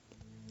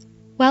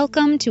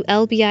Welcome to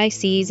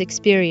LBIC's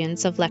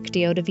experience of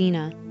Lectio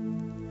Divina.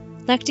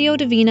 Lectio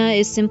Divina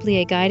is simply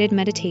a guided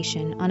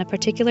meditation on a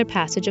particular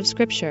passage of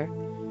Scripture.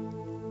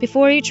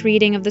 Before each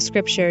reading of the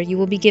Scripture, you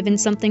will be given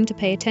something to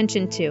pay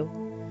attention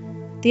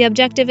to. The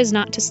objective is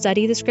not to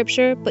study the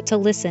Scripture, but to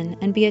listen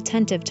and be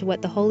attentive to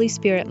what the Holy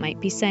Spirit might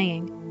be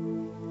saying.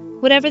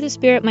 Whatever the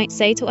Spirit might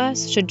say to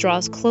us should draw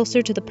us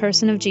closer to the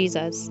person of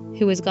Jesus,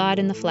 who is God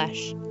in the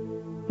flesh.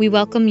 We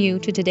welcome you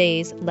to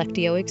today's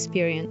Lectio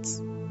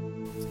experience.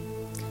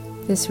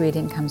 This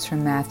reading comes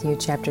from Matthew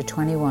chapter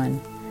 21,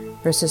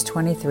 verses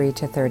 23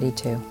 to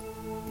 32.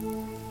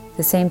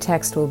 The same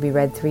text will be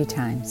read 3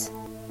 times.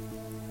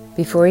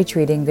 Before each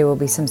reading, there will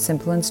be some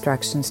simple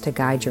instructions to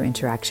guide your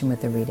interaction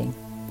with the reading.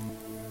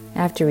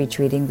 After each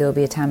reading, there will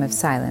be a time of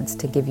silence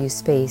to give you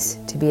space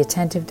to be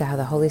attentive to how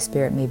the Holy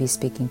Spirit may be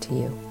speaking to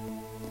you.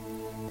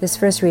 This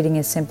first reading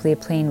is simply a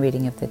plain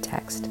reading of the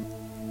text.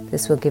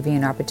 This will give you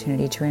an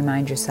opportunity to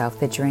remind yourself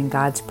that you're in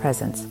God's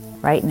presence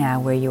right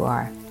now where you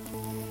are.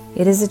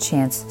 It is a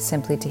chance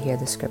simply to hear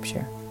the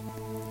Scripture.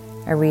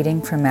 A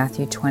reading from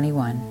Matthew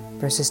 21,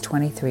 verses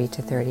 23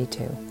 to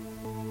 32.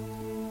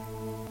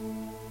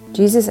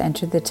 Jesus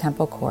entered the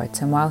temple courts,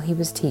 and while he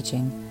was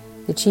teaching,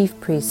 the chief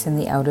priests and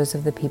the elders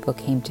of the people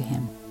came to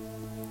him.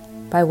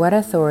 "By what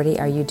authority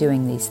are you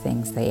doing these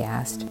things?" they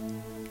asked.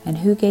 "And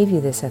who gave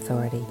you this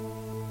authority?"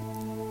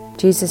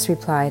 Jesus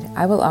replied,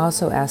 "I will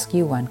also ask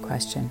you one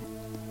question.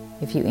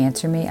 If you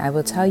answer me, I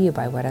will tell you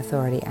by what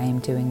authority I am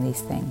doing these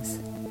things."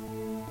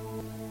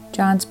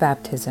 John's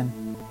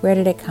baptism, where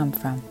did it come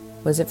from?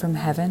 Was it from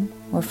heaven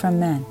or from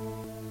men?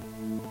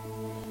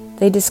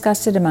 They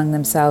discussed it among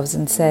themselves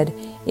and said,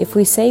 "If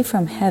we say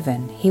from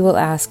heaven, he will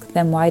ask,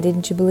 then why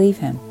didn't you believe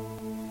him?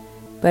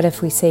 But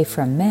if we say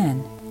from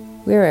men,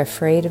 we are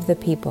afraid of the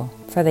people,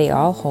 for they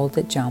all hold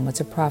that John was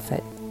a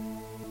prophet."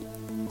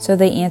 So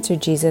they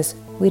answered Jesus,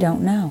 "We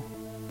don't know."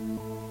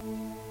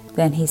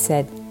 Then he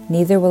said,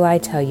 "Neither will I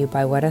tell you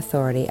by what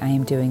authority I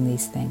am doing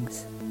these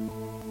things."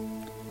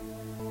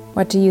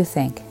 What do you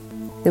think?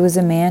 There was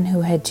a man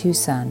who had 2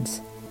 sons.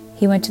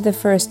 He went to the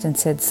first and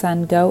said,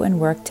 "Son, go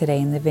and work today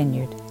in the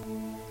vineyard."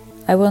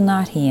 "I will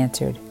not," he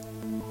answered.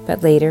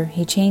 But later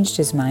he changed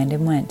his mind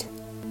and went.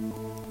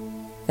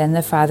 Then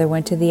the father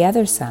went to the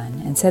other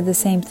son and said the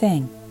same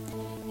thing.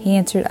 He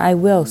answered, "I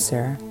will,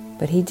 sir,"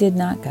 but he did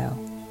not go.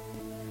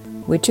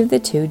 Which of the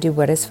 2 did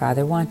what his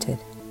father wanted?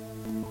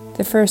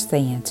 "The first,"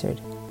 they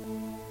answered.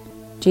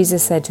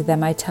 Jesus said to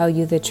them, "I tell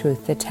you the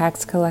truth, the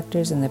tax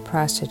collectors and the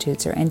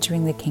prostitutes are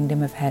entering the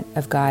kingdom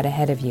of God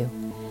ahead of you.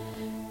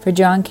 For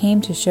John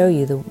came to show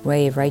you the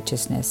way of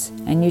righteousness,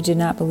 and you did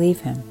not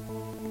believe him.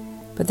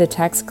 But the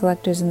tax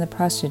collectors and the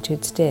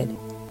prostitutes did.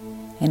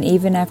 And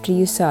even after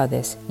you saw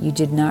this, you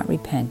did not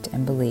repent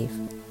and believe."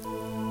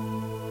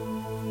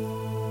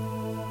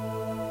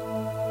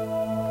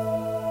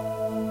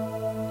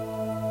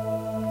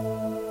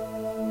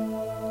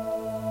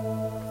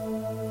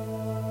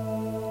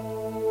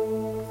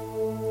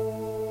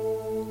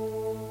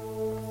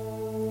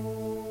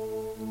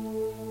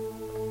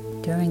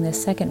 During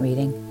this second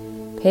reading,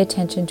 pay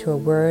attention to a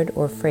word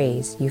or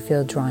phrase you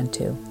feel drawn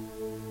to.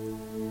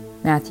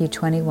 Matthew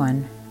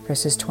 21,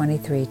 verses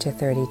 23 to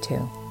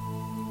 32.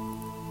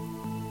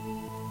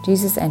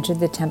 Jesus entered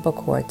the temple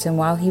courts, and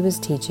while he was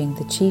teaching,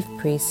 the chief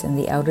priests and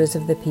the elders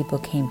of the people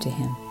came to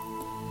him.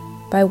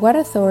 "By what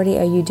authority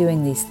are you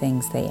doing these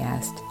things?" they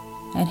asked.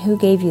 "And who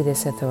gave you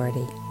this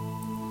authority?"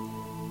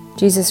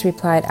 Jesus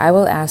replied, "I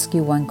will ask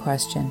you one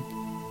question.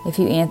 If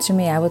you answer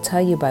me, I will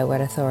tell you by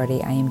what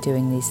authority I am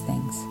doing these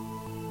things.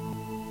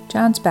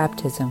 John's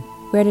baptism,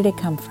 where did it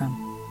come from?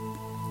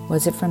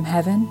 Was it from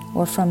heaven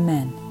or from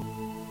men?"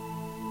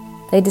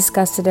 They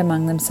discussed it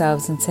among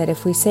themselves and said,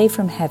 "If we say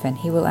from heaven,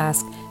 he will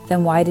ask,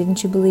 then why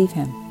didn't you believe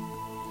him?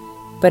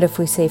 But if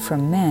we say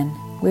from men,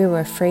 we are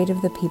afraid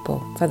of the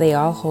people, for they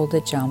all hold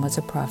that John was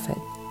a prophet."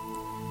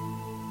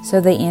 So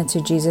they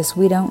answered Jesus,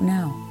 "We don't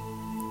know."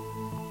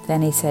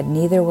 Then he said,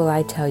 "Neither will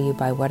I tell you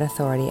by what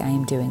authority I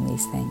am doing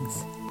these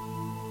things."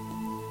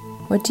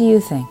 What do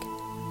you think?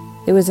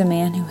 There was a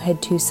man who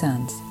had 2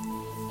 sons.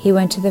 He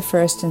went to the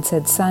first and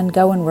said, "Son,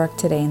 go and work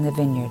today in the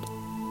vineyard."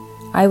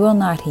 "I will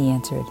not," he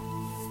answered.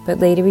 But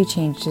later he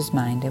changed his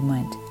mind and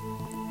went.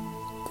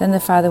 Then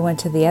the father went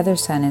to the other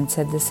son and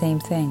said the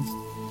same thing.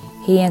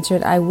 He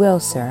answered, "I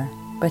will, sir,"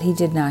 but he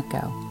did not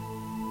go.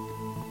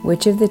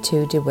 Which of the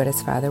 2 did what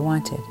his father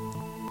wanted?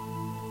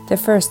 "The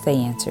first," they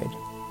answered.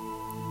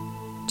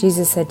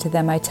 Jesus said to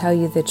them, "I tell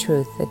you the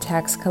truth, the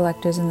tax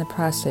collectors and the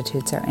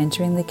prostitutes are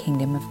entering the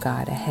kingdom of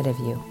God ahead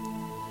of you.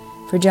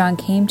 For John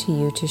came to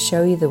you to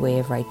show you the way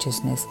of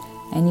righteousness,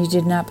 and you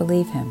did not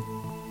believe him.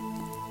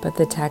 But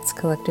the tax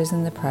collectors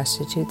and the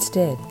prostitutes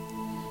did.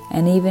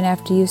 And even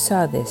after you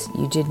saw this,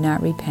 you did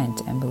not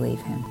repent and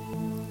believe him."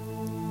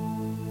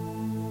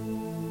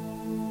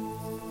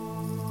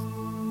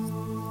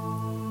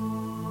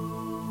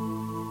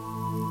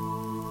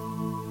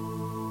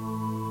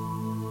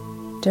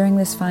 During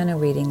this final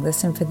reading,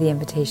 listen for the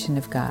invitation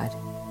of God.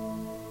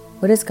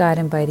 What is God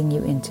inviting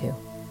you into?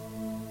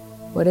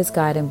 What is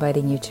God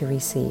inviting you to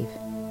receive?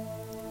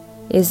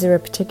 Is there a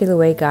particular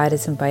way God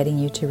is inviting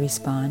you to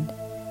respond?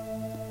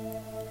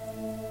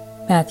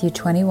 Matthew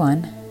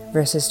 21,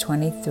 verses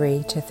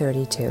 23 to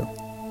 32.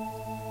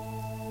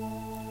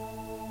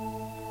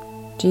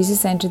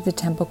 Jesus entered the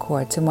temple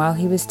courts, and while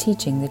he was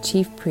teaching, the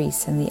chief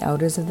priests and the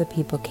elders of the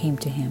people came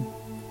to him.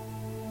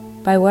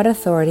 "By what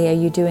authority are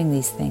you doing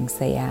these things?"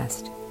 they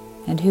asked.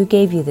 "And who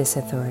gave you this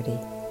authority?"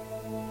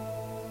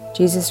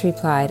 Jesus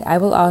replied, "I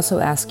will also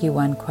ask you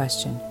one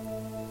question.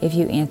 If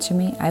you answer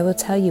me, I will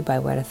tell you by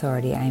what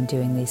authority I am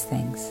doing these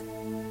things."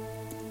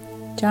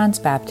 John's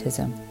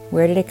baptism,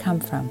 where did it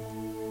come from?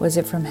 Was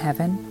it from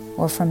heaven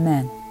or from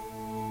men?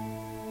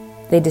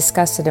 They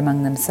discussed it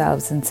among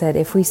themselves and said,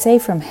 "If we say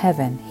from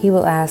heaven, he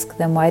will ask,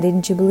 then why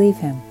didn't you believe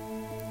him?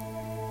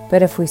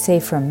 But if we say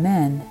from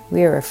men,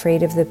 we are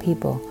afraid of the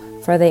people,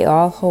 for they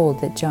all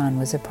hold that John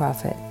was a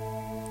prophet."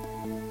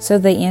 So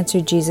they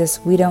answered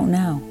Jesus, "We don't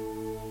know."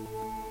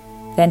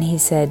 Then he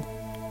said,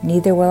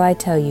 "Neither will I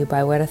tell you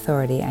by what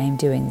authority I am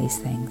doing these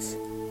things."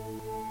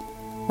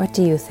 What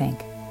do you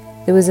think?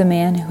 There was a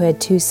man who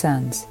had 2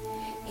 sons.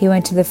 He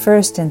went to the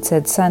first and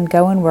said, "Son,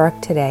 go and work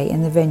today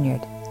in the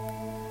vineyard."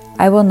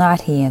 "I will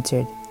not," he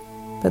answered.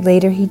 But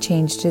later he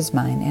changed his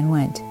mind and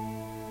went.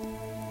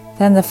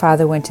 Then the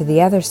father went to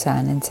the other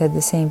son and said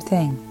the same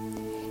thing.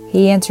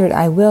 He answered,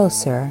 "I will,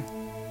 sir,"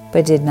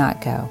 but did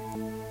not go.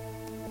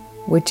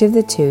 Which of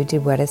the 2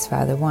 did what his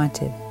father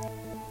wanted?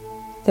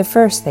 "The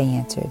first," they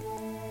answered.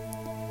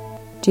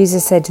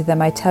 Jesus said to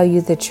them, "I tell you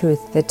the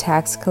truth, the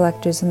tax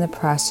collectors and the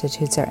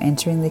prostitutes are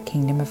entering the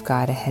kingdom of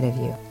God ahead of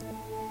you.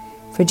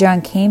 For John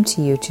came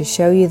to you to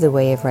show you the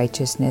way of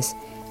righteousness,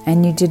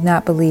 and you did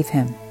not believe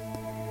him.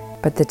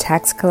 But the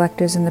tax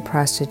collectors and the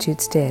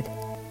prostitutes did.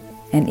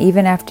 And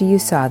even after you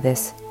saw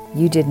this,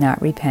 you did not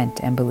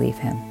repent and believe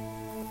him."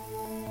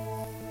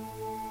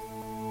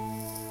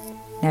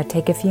 Now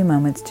take a few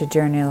moments to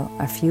journal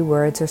a few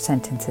words or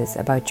sentences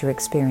about your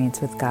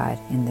experience with God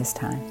in this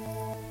time.